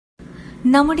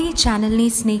നമ്മുടെ ചാനലിനെ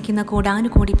സ്നേഹിക്കുന്ന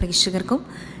കോടാനുകോടി പ്രേക്ഷകർക്കും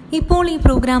ഇപ്പോൾ ഈ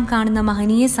പ്രോഗ്രാം കാണുന്ന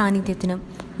മഹനീയ സാന്നിധ്യത്തിനും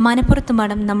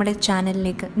മനപ്പുറത്തുമടം നമ്മുടെ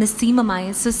ചാനലിലേക്ക്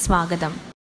നിസ്സീമമായ സുസ്വാഗതം.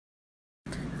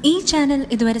 ഈ ചാനൽ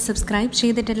ഇതുവരെ സബ്സ്ക്രൈബ്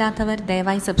ചെയ്തിട്ടില്ലാത്തവർ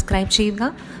ദയവായി സബ്സ്ക്രൈബ്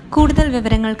ചെയ്യുക. കൂടുതൽ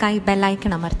വിവരങ്ങൾക്കായി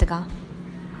ബെല്ലൈക്കൺ അമർത്തുക.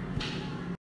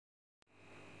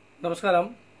 നമസ്കാരം.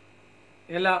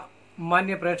 എല്ലാ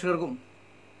മാന്യ പ്രേക്ഷകർക്കും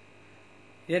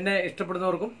എന്നെ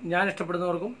ഇഷ്ടപ്പെടുന്നവർക്കും ഞാൻ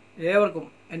ഇഷ്ടപ്പെടുന്നവർക്കും ഏവർക്കും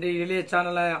എൻ്റെ എളിയ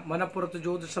ചാനലായ മനപ്പുറത്ത്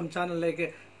ജ്യോതിഷം ചാനലിലേക്ക്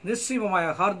നിസ്സീമമായ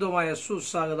ഹാർദവമായ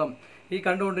സുസ്വാഗതം. ഈ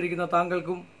കണ്ടുകൊണ്ടിരിക്കുന്ന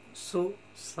താങ്കൾക്കും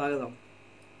സുസ്വാഗതം.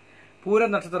 പൂര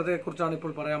നക്ഷത്രത്തെക്കുറിച്ചാണ്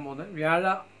ഇപ്പോൾ പറയാൻ പോകുന്നത്.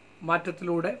 വ്യാഴ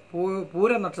മാറ്റത്തിലൂടെ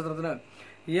പൂര നക്ഷത്രത്തിന്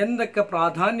എന്തൊക്കെ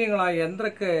പ്രാധാന്യങ്ങളായി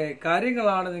എന്തൊക്കെ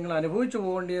കാര്യങ്ങളാണ് നിങ്ങൾ അനുഭവിച്ചു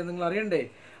പോകേണ്ടത് നിങ്ങൾ അറിയണ്ടേ.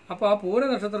 അപ്പോൾ ആ പൂര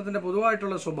നക്ഷത്രത്തിന്റെ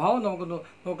പൊതുവായിട്ടുള്ള സ്വഭാവം നമുക്കൊന്ന്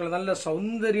നോക്കണം. നല്ല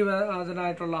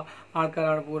സൗന്ദര്യവാദനായിട്ടുള്ള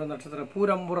ആൾക്കാരാണ് പൂര നക്ഷത്രം.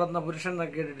 പൂരം പുറന്ന പുരുഷൻ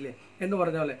എന്നൊക്കെ കേട്ടിട്ടില്ലേ എന്ന്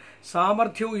പറഞ്ഞാൽ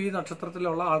സാമർഥ്യവും ഈ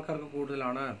നക്ഷത്രത്തിലുള്ള ആൾക്കാർക്ക്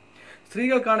കൂടുതലാണ്.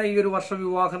 സ്ത്രീകൾക്കാണ് ഈ ഒരു വർഷം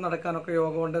വിവാഹം നടക്കാനൊക്കെ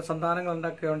യോഗമുണ്ട്, സന്താനങ്ങൾ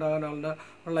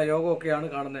ഉണ്ടാകാനുള്ള യോഗമൊക്കെയാണ്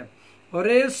കാണുന്നത്.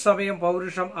 ഒരേ സമയം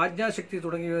പൗരുഷം, ആജ്ഞാശക്തി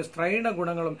തുടങ്ങിയ സ്ത്രൈണ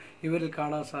ഗുണങ്ങളും ഇവരിൽ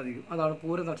കാണാൻ സാധിക്കും. അതാണ്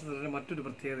പൂര നക്ഷത്രത്തിന്റെ മറ്റൊരു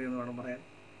പ്രത്യേകത എന്ന് വേണം പറയാൻ.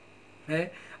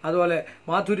 അതുപോലെ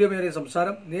മാധുര്യമേറിയ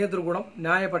സംസാരം, നേതൃഗുണം,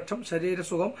 ന്യായപക്ഷം,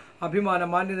 ശരീരസുഖം, അഭിമാനം,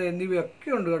 മാന്യത എന്നിവയൊക്കെ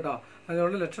ഉണ്ട് കേട്ടോ.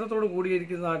 അതുകൊണ്ട് ലക്ഷണത്തോട്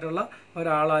കൂടിയിരിക്കുന്നതായിട്ടുള്ള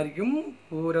ഒരാളായിരിക്കും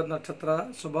പൂര നക്ഷത്ര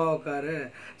സ്വഭാവക്കാര്.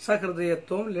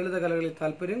 സഹൃദയത്വം, ലളിതകലകളിൽ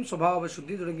താല്പര്യം,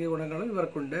 സ്വഭാവശുദ്ധി തുടങ്ങിയ ഗുണങ്ങളും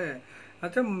ഇവർക്കുണ്ട്.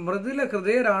 അച്ഛൻ മൃദുല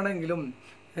ഹൃദയരാണെങ്കിലും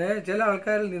ചില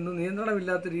ആൾക്കാരിൽ നിന്ന്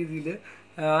നിയന്ത്രണമില്ലാത്ത രീതിയിൽ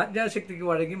ആജ്ഞാശക്തിക്ക്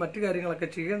വഴങ്ങി മറ്റു കാര്യങ്ങളൊക്കെ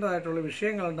ചെയ്യേണ്ടതായിട്ടുള്ള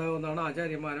വിഷയങ്ങൾ ഉണ്ടാകുമെന്നാണ്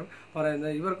ആചാര്യന്മാരും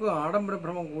പറയുന്നത്. ഇവർക്ക്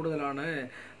ആഡംബരഭ്രമം കൂടുതലാണ്.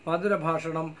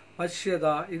 മധുരഭാഷണം, വശ്യത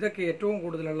ഇതൊക്കെ ഏറ്റവും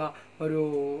കൂടുതലുള്ള ഒരു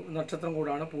നക്ഷത്രം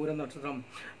കൂടാണ് പൂര നക്ഷത്രം.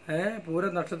 പൂര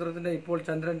നക്ഷത്രത്തിന്റെ ഇപ്പോൾ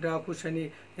ചന്ദ്രൻ, രാഹു, ശനി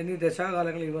എന്നീ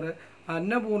ദശാകാലങ്ങളിൽ ഇവർ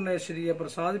അന്നപൂർണേശ്വരിയെ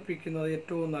പ്രസാദിപ്പിക്കുന്നത്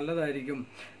ഏറ്റവും നല്ലതായിരിക്കും.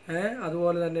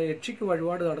 അതുപോലെ തന്നെ യക്ഷിക്ക്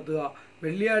വഴിപാട് നടത്തുക,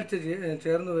 വെള്ളിയാഴ്ച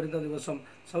ചേർന്ന് വരുന്ന ദിവസം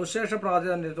സവിശേഷ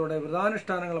പ്രാധാന്യത്തോടെ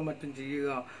വ്രതാനുഷ്ഠാനങ്ങളും മറ്റും ചെയ്യുക.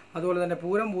 അതുപോലെ തന്നെ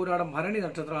പൂരം, പൂരാടം, ഭരണി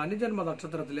നക്ഷത്രം, അനുജന്മ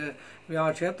നക്ഷത്രത്തിൽ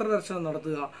ക്ഷേത്ര ദർശനം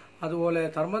നടത്തുക, അതുപോലെ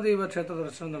ധർമ്മദൈവ ക്ഷേത്ര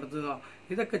ദർശനം നടത്തുക.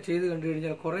 ഇതൊക്കെ ചെയ്തു കണ്ടു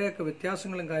കഴിഞ്ഞാൽ കുറേയൊക്കെ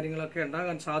വ്യത്യാസങ്ങളും കാര്യങ്ങളൊക്കെ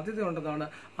ഉണ്ടാകാൻ സാധ്യതയുണ്ടെന്നാണ്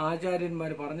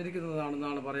ആചാര്യന്മാർ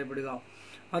പറഞ്ഞിരിക്കുന്നതാണെന്നാണ് പറയപ്പെടുക.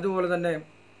 അതുപോലെ തന്നെ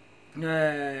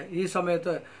ഈ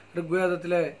സമയത്ത്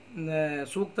ഋഗ്വേദത്തിലെ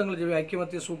സൂക്തങ്ങൾ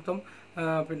ഐക്യമത്യ സൂക്തം,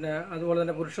 പിന്നെ അതുപോലെ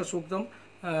തന്നെ പുരുഷ സൂക്തം,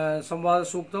 സംവാദ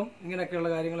സൂക്തം, ഇങ്ങനെയൊക്കെയുള്ള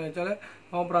കാര്യങ്ങൾ വെച്ചാൽ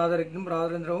ഓം പ്രാതരജ്ഞം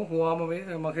പ്രാതരേന്ദ്രവും ഹുവാമേ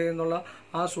മഹേ എന്നുള്ള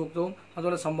ആ സൂക്തവും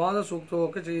അതുപോലെ സംവാദ സൂക്തവും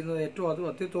ഒക്കെ ചെയ്യുന്നത് ഏറ്റവും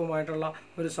അത്യുത്തമമായിട്ടുള്ള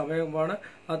ഒരു സമയമാണ്.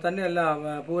 അത് തന്നെയല്ല,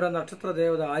 പൂര നക്ഷത്ര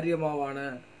ദേവത ആര്യമാവാണ്.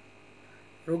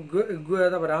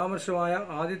 ഋഗ്വേദ പരാമർശമായ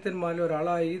ആദിത്യന്മാരിൽ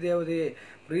ഒരാളായ ഈ ദേവതയെ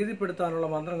പ്രീതിപ്പെടുത്താനുള്ള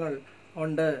മന്ത്രങ്ങൾ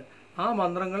ഉണ്ട്. ആ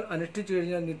മന്ത്രങ്ങൾ അനുഷ്ഠിച്ചു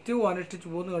കഴിഞ്ഞാൽ, നിത്യവും അനുഷ്ഠിച്ചു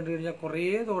പോകുന്നു കണ്ടു കഴിഞ്ഞാൽ കുറേ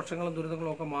ദോഷങ്ങളും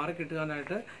ദുരിതങ്ങളും ഒക്കെ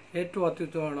മാറിക്കിട്ടാനായിട്ട് ഏറ്റവും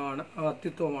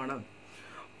അത്യുത്തമമാണ്.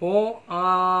 ഓ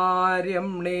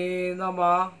ആര്യംണേ നമ,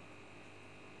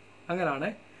 അങ്ങനാണ്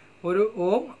ഒരു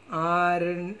ഓം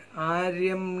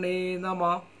ആര്യംണേ നമ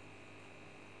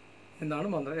എന്നാണ്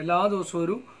മന്ത്രം. എല്ലാ ദിവസവും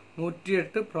ഒരു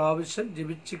 108 പ്രാവശ്യം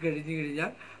ജപിച്ചു കഴിഞ്ഞു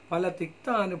കഴിഞ്ഞാൽ പല തിക്ത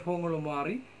അനുഭവങ്ങളും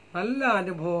മാറി നല്ല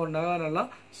അനുഭവം ഉണ്ടാകാനുള്ള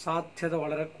സാധ്യത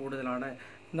വളരെ കൂടുതലാണ്.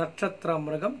 നക്ഷത്ര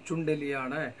മൃഗം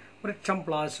ചുണ്ടലിയാണ്, വൃക്ഷം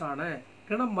പ്ലാശാണ്,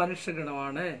 ഗണം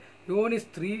മനുഷ്യഗണമാണ്, യോനി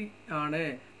സ്ത്രീ ആണ്,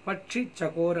 പക്ഷി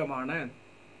ചകോരമാണ്.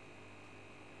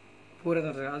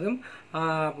 പൂരനക്ഷത്രം അതും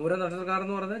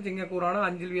പൂരനക്ഷത്രക്കാരെന്ന് പറഞ്ഞാൽ ചിങ്ങക്കൂറാണ്.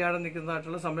 5ൽ വ്യാഴം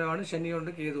നിൽക്കുന്നതായിട്ടുള്ള സമയമാണ്.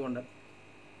 ശനിയുണ്ട്, കേതുകൊണ്ട്.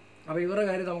 അപ്പോൾ ഇവരുടെ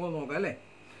കാര്യം നമുക്ക് നോക്കാം അല്ലേ.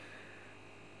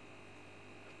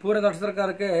 പൂര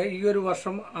നക്ഷത്രക്കാർക്ക് ഈ ഒരു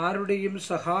വർഷം ആരുടെയും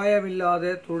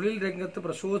സഹായമില്ലാതെ തൊഴിൽ രംഗത്ത്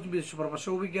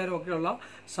പ്രശോഭിക്കാനും ഒക്കെയുള്ള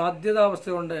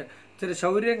സാധ്യതാവസ്ഥയുണ്ട്. ഇച്ചിരി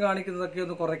ശൗര്യം കാണിക്കുന്നതൊക്കെ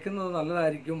ഒന്ന് കുറയ്ക്കുന്നത്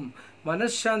നല്ലതായിരിക്കും.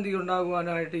 മനഃശാന്തി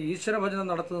ഉണ്ടാകുവാനായിട്ട് ഈശ്വരഭജനം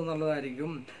നടത്തുന്നത്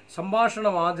നല്ലതായിരിക്കും. സംഭാഷണ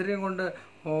മാധുര്യം കൊണ്ട്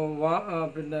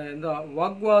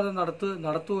വാഗ്വാദം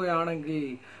നടത്തുകയാണെങ്കിൽ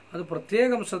അത്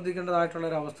പ്രത്യേകം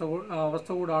ശ്രദ്ധിക്കേണ്ടതായിട്ടുള്ളൊരു അവസ്ഥ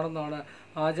കൂടാണെന്നാണ്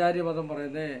ആചാര്യമതം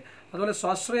പറയുന്നത്. അതുപോലെ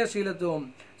സ്വാശ്രയശീലത്വം,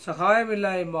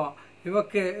 സഹായമില്ലായ്മ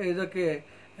ഇതൊക്കെ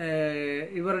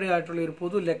ഇവരുടെ ആയിട്ടുള്ള ഒരു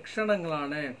പൊതു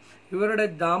ലക്ഷണങ്ങളാണ്. ഇവരുടെ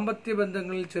ദാമ്പത്യ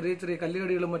ബന്ധങ്ങളിൽ ചെറിയ ചെറിയ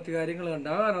കല്ലുകടികളും മറ്റു കാര്യങ്ങളും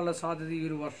ഉണ്ടാകാനുള്ള സാധ്യത ഈ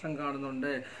ഒരു വർഷം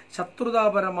കാണുന്നുണ്ട്.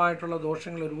 ശത്രുതാപരമായിട്ടുള്ള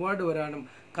ദോഷങ്ങൾ ഒരുപാട് വരാനും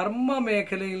കർമ്മ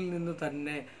മേഖലയിൽ നിന്ന്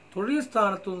തന്നെ തൊഴിൽ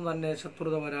സ്ഥാനത്തു നിന്ന് തന്നെ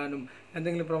ശത്രുത വരാനും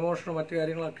എന്തെങ്കിലും പ്രമോഷനോ മറ്റു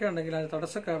കാര്യങ്ങളൊക്കെ ഉണ്ടെങ്കിൽ അത്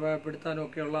തടസ്സപ്പെടുത്താനും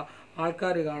ഒക്കെയുള്ള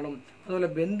ആൾക്കാർ കാണും. അതുപോലെ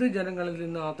ബന്ധുജനങ്ങളിൽ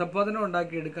നിന്ന് അധപതനം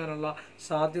ഉണ്ടാക്കിയെടുക്കാനുള്ള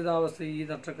സാധ്യതാവസ്ഥ ഈ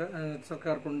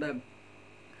നക്ഷത്രക്കാർക്കുണ്ട്.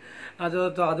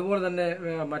 അതുപോലെ തന്നെ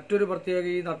മറ്റൊരു പ്രത്യേക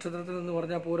ഈ നക്ഷത്രത്തിൽ എന്ന്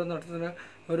പറഞ്ഞാൽ പൂര നക്ഷത്രത്തിന്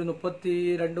ഒരു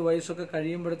 32 വയസ്സൊക്കെ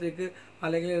കഴിയുമ്പോഴത്തേക്ക്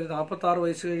അല്ലെങ്കിൽ ഒരു 46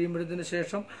 വയസ്സ് കഴിയുമ്പോഴത്തേന്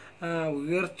ശേഷം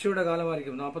ഉയർച്ചയുടെ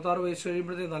കാലമായിരിക്കും. 46 വയസ്സ്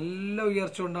കഴിയുമ്പോഴത്തേക്ക് നല്ല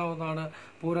ഉയർച്ച ഉണ്ടാകുമെന്നാണ്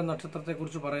പൂര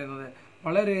നക്ഷത്രത്തെക്കുറിച്ച് പറയുന്നത്.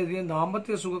 വളരെയധികം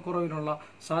ദാമ്പത്യ സുഖക്കുറവിനുള്ള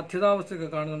സാധ്യതാവസ്ഥയൊക്കെ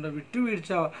കാണുന്നുണ്ട്.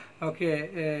 വിട്ടുവീഴ്ച ഒക്കെ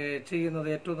ചെയ്യുന്നത്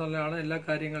ഏറ്റവും നല്ലതാണ് എല്ലാ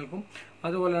കാര്യങ്ങൾക്കും.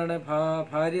 അതുപോലെ തന്നെ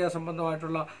ഭാര്യ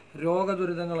സംബന്ധമായിട്ടുള്ള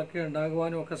രോഗദുരിതങ്ങളൊക്കെ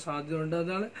ഉണ്ടാകുവാനും ഒക്കെ സാധ്യതയുണ്ട്.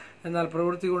 എന്നാൽ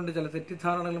പ്രവൃത്തി കൊണ്ട് ചില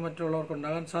തെറ്റിദ്ധാരണകൾ മറ്റുള്ളവർക്ക്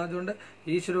ഉണ്ടാകാൻ സാധ്യതയുണ്ട്.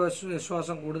 ഈശ്വര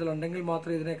വിശ്വാസം കൂടുതലുണ്ടെങ്കിൽ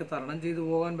മാത്രമേ ഇതിനെയൊക്കെ തരണം ചെയ്തു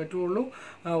പോകാൻ പറ്റുള്ളൂ.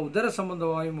 ഉദര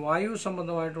സംബന്ധമായും വായു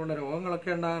സംബന്ധമായിട്ടുള്ള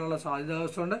രോഗങ്ങളൊക്കെ ഉണ്ടാകാനുള്ള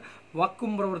സാധ്യതാവസ്ഥയുണ്ട്.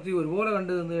 വാക്കും പ്രവൃത്തിയും ഒരുപോലെ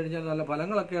കണ്ടു നിന്ന് കഴിഞ്ഞാൽ നല്ല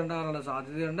ഫലങ്ങളൊക്കെ ഉണ്ടാകാനുള്ള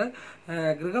സാധ്യതയുണ്ട്.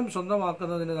 ഗൃഹം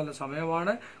സ്വന്തമാക്കുന്നതിന് നല്ല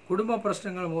സമയമാണ്. കുടുംബ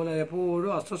പ്രശ്നങ്ങൾ മൂലം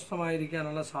എപ്പോഴും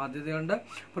അസ്വസ്ഥമായിരിക്കാനുള്ള സാധ്യതയുണ്ട്.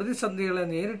 പ്രതിസന്ധികളെ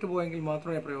നേരിട്ട് പോയെങ്കിൽ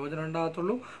മാത്രമേ പ്രയോജനം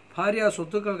ഉണ്ടാകത്തുള്ളൂ. ഭാര്യ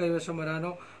സ്വത്തുക്കൾ കൈവശം വരാനോ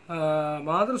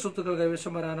മാതൃസ്വത്തുക്കൾ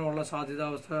കൈവശം വരാനോ ഉള്ള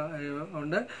സാധ്യതാവസ്ഥ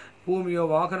ഉണ്ട്. ഭൂമിയോ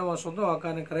വാഹനമോ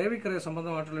സ്വന്തമാക്കാനും ക്രയവിക്രയ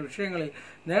സംബന്ധമായിട്ടുള്ള വിഷയങ്ങളിൽ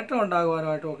നേട്ടം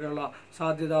ഉണ്ടാകുവാനായിട്ടും ഒക്കെയുള്ള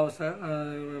സാധ്യതാവസ്ഥ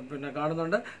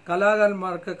കാണുന്നുണ്ട്.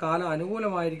 കലാകാരന്മാർക്ക് കാലം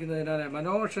അനുകൂലമായിരിക്കുന്നതിനാൽ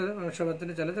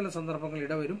മനോക്ഷമത്തിന് ചില സന്ദർഭങ്ങൾ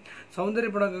ഇടവരും.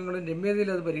 സൗന്ദര്യപ്പിണക്കങ്ങളും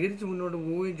രമ്യതയിൽ അത് പരിഹരിച്ച് മുന്നോട്ട്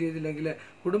പോവുകയും ചെയ്തില്ലെങ്കിൽ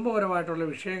കുടുംബപരമായിട്ടുള്ള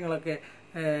വിഷയങ്ങളൊക്കെ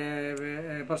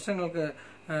പ്രശ്നങ്ങൾക്ക്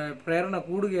പ്രേരണ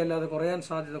കൂടുകയല്ലാതെ കുറയാൻ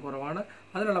സാധ്യത കുറവാണ്.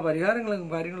 അതിനുള്ള പരിഹാരങ്ങളും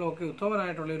കാര്യങ്ങളും ഒക്കെ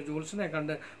ഉത്തമനായിട്ടുള്ള ഒരു ജ്യോത്സ്യനെ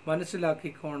കണ്ട്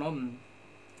മനസ്സിലാക്കിക്കോണം.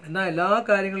 എന്നാൽ എല്ലാ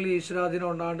കാര്യങ്ങളിലും ഈശ്വരാധീനം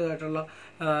ഉണ്ടാകേണ്ടതായിട്ടുള്ള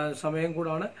സമയം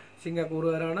കൂടാണ്.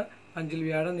 ചിങ്ങക്കൂറുകാരാണ്. 5-ൽ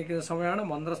വ്യാഴം നിൽക്കുന്ന സമയമാണ്.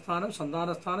 മന്ത്രസ്ഥാനം,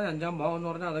 സന്താനസ്ഥാനം, 5-ാം ഭാവം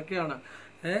എന്ന് പറഞ്ഞാൽ അതൊക്കെയാണ്.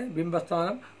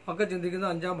 ബിംബസ്ഥാനം ഒക്കെ ചിന്തിക്കുന്ന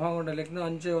 5-ാം ഭാവം കൊണ്ട് ലഗ്നം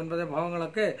 5, 9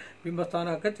 ഭാവങ്ങളൊക്കെ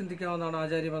ബിംബസ്ഥാനം ഒക്കെ ചിന്തിക്കാവുന്നതാണ്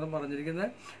ആചാര്യമതം പറഞ്ഞിരിക്കുന്നത്.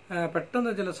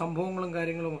 പെട്ടെന്ന് ചില സംഭവങ്ങളും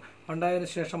കാര്യങ്ങളും ഉണ്ടായതിനു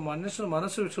ശേഷം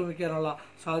മനസ്സ് വിഷമിക്കാനുള്ള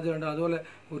സാധ്യതയുണ്ട്. അതുപോലെ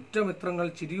ഉറ്റമിത്രങ്ങൾ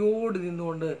ചിരിയോട്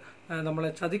നിന്നുകൊണ്ട് നമ്മളെ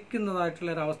ചതിക്കുന്നതായിട്ടുള്ള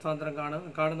ഒരു അവസ്ഥാന്തരം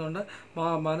കാണുന്നുണ്ട്.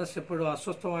 മനസ്സെപ്പോഴും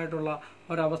അസ്വസ്ഥമായിട്ടുള്ള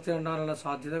ഒരവസ്ഥ ഉണ്ടാകാനുള്ള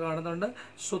സാധ്യത കാണുന്നുണ്ട്.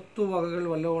 സ്വത്തുവകകൾ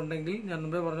വല്ലതും ഉണ്ടെങ്കിൽ ഞാൻ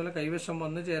മുമ്പേ പറഞ്ഞ കൈവശം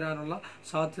വന്നു ചേരാനുള്ള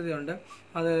സാധ്യതയുണ്ട്.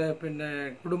 അത്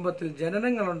കുടുംബത്തിൽ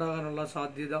ജനനങ്ങൾ ഉണ്ടാകാനുള്ള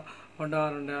സാധ്യത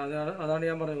ഉണ്ടാകാറുണ്ട്. അതാണ്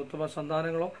ഞാൻ പറഞ്ഞത്. ഉത്തമ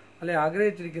സന്താനങ്ങളോ അല്ലെ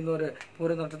ആഗ്രഹിച്ചിരിക്കുന്നവർ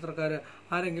പൂര നക്ഷത്രക്കാർ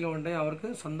ആരെങ്കിലും ഉണ്ടെങ്കിൽ അവർക്ക്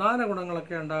സന്താന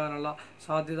ഗുണങ്ങളൊക്കെ ഉണ്ടാകാനുള്ള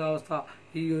സാധ്യതാവസ്ഥ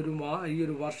ഈ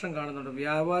ഒരു വർഷം കാണുന്നുണ്ട്.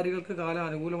 വ്യാപാരികൾക്ക് കാലം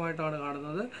അനുകൂലമായിട്ടാണ്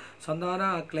കാണുന്നത്. സന്താന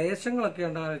ക്ലേശങ്ങളൊക്കെ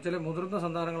ഉണ്ടാകാൻ ചില മുതിർന്ന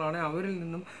സന്താനങ്ങളാണെങ്കിൽ അവരിൽ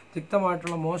നിന്നും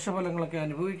തിക്തമായിട്ടുള്ള മോശഫലങ്ങളൊക്കെ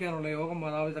അനുഭവിക്കാനുള്ള യോഗം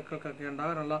മാതാപിതാക്കൾക്കൊക്കെ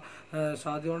ഉണ്ടാകാനുള്ള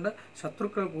സാധ്യതയുണ്ട്.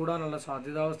 ശത്രുക്കൾ കൂടാനുള്ള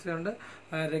സാധ്യതാവസ്ഥയുണ്ട്.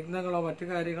 രത്നങ്ങളോ മറ്റു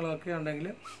കാര്യങ്ങളോ ഒക്കെ ഉണ്ടെങ്കിൽ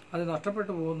അത്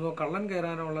നഷ്ടപ്പെട്ടു പോകുന്നതോ കള്ളൻ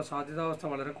കയറാനോ ഉള്ള സാധ്യതാവസ്ഥ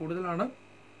വളരെ കൂടുതലാണ്.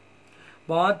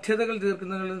 ബാധ്യതകൾ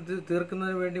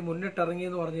തീർക്കുന്നതിന് വേണ്ടി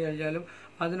മുന്നിട്ടിറങ്ങിയെന്ന് പറഞ്ഞു കഴിഞ്ഞാലും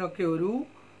അതിനൊക്കെ ഒരു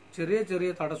ചെറിയ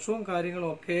തടസ്സവും കാര്യങ്ങളും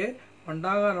ഒക്കെ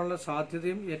ഉണ്ടാകാനുള്ള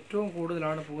സാധ്യതയും ഏറ്റവും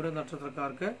കൂടുതലാണ് പൂര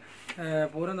നക്ഷത്രക്കാർക്ക്.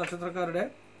 പൂര നക്ഷത്രക്കാർക്ക്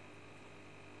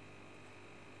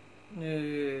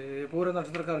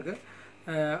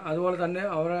അതുപോലെ തന്നെ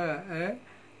അവരെ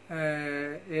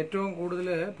ഏറ്റവും കൂടുതൽ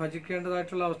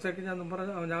ഭജിക്കേണ്ടതായിട്ടുള്ള അവസ്ഥയൊക്കെ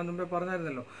ഞാൻ മുമ്പേ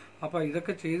പറഞ്ഞായിരുന്നല്ലോ. അപ്പോൾ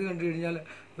ഇതൊക്കെ ചെയ്ത് കണ്ടു കഴിഞ്ഞാൽ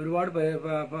ഒരുപാട്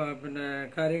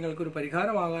കാര്യങ്ങൾക്കൊരു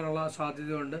പരിഹാരമാകാനുള്ള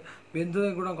സാധ്യതയുണ്ട്. ബന്ധു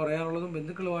ഗുണം കുറയാനുള്ളതും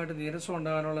ബന്ധുക്കളുമായിട്ട് നീരസം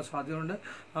ഉണ്ടാകാനുള്ള സാധ്യതയുണ്ട്.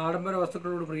 ആഡംബര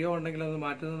വസ്തുക്കളോട് പ്രിയമുണ്ടെങ്കിൽ അത്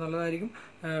മാറ്റുന്നത് നല്ലതായിരിക്കും.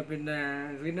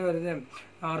 പിന്നെ വരുന്ന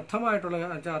അർത്ഥമായിട്ടുള്ള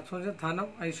അർത്ഥം ധനം,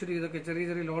 ഐശ്വര്യം, ഇതൊക്കെ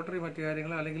ചെറിയ ലോട്ടറി മറ്റു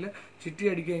കാര്യങ്ങൾ അല്ലെങ്കിൽ ചിട്ടി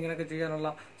അടിക്കുക ഇങ്ങനെയൊക്കെ ചെയ്യാനുള്ള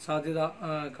സാധ്യത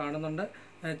കാണുന്നുണ്ട്.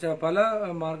 പല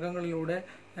മാർഗങ്ങളിലൂടെ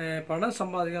പണം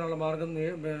സമ്പാദിക്കാനുള്ള മാർഗം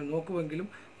നോക്കുമെങ്കിലും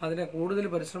അതിനെ കൂടുതൽ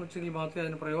പരിശ്രമിച്ചെങ്കിൽ മാത്രമേ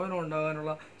അതിന് പ്രയോജനം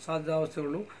ഉണ്ടാകാനുള്ള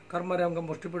സാധ്യതാവസ്ഥയുള്ളൂ. കർമ്മരംഗം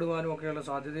പുഷ്ടിപ്പെടുവാനും ഒക്കെയുള്ള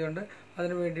സാധ്യതയുണ്ട്.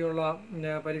 അതിനുവേണ്ടിയുള്ള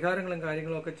പരിഹാരങ്ങളും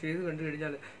കാര്യങ്ങളും ഒക്കെ ചെയ്തു കണ്ടു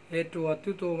കഴിഞ്ഞാൽ ഏറ്റവും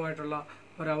അത്യുത്തമമായിട്ടുള്ള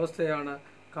ഒരവസ്ഥയാണ്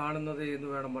കാണുന്നത് എന്ന്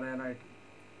വേണം പറയാനായിട്ട്.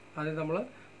 അത് നമ്മൾ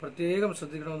പ്രത്യേകം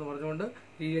ശ്രദ്ധിക്കണമെന്ന് പറഞ്ഞുകൊണ്ട്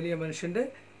ഈ എളിയ മനുഷ്യൻ്റെ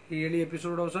ഈ എളിയ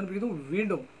എപ്പിസോഡ് അവസാനിപ്പിക്കുന്നു.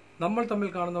 വീണ്ടും നമ്മൾ തമ്മിൽ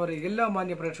കാണുന്നവരെ എല്ലാ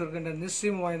മാന്യ പ്രേക്ഷകർക്കും എൻ്റെ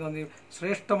നിസ്സീമമായ നന്ദിയും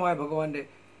ശ്രേഷ്ഠമായ ഭഗവാന്റെ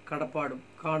കടപ്പാടും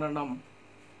കാണണം.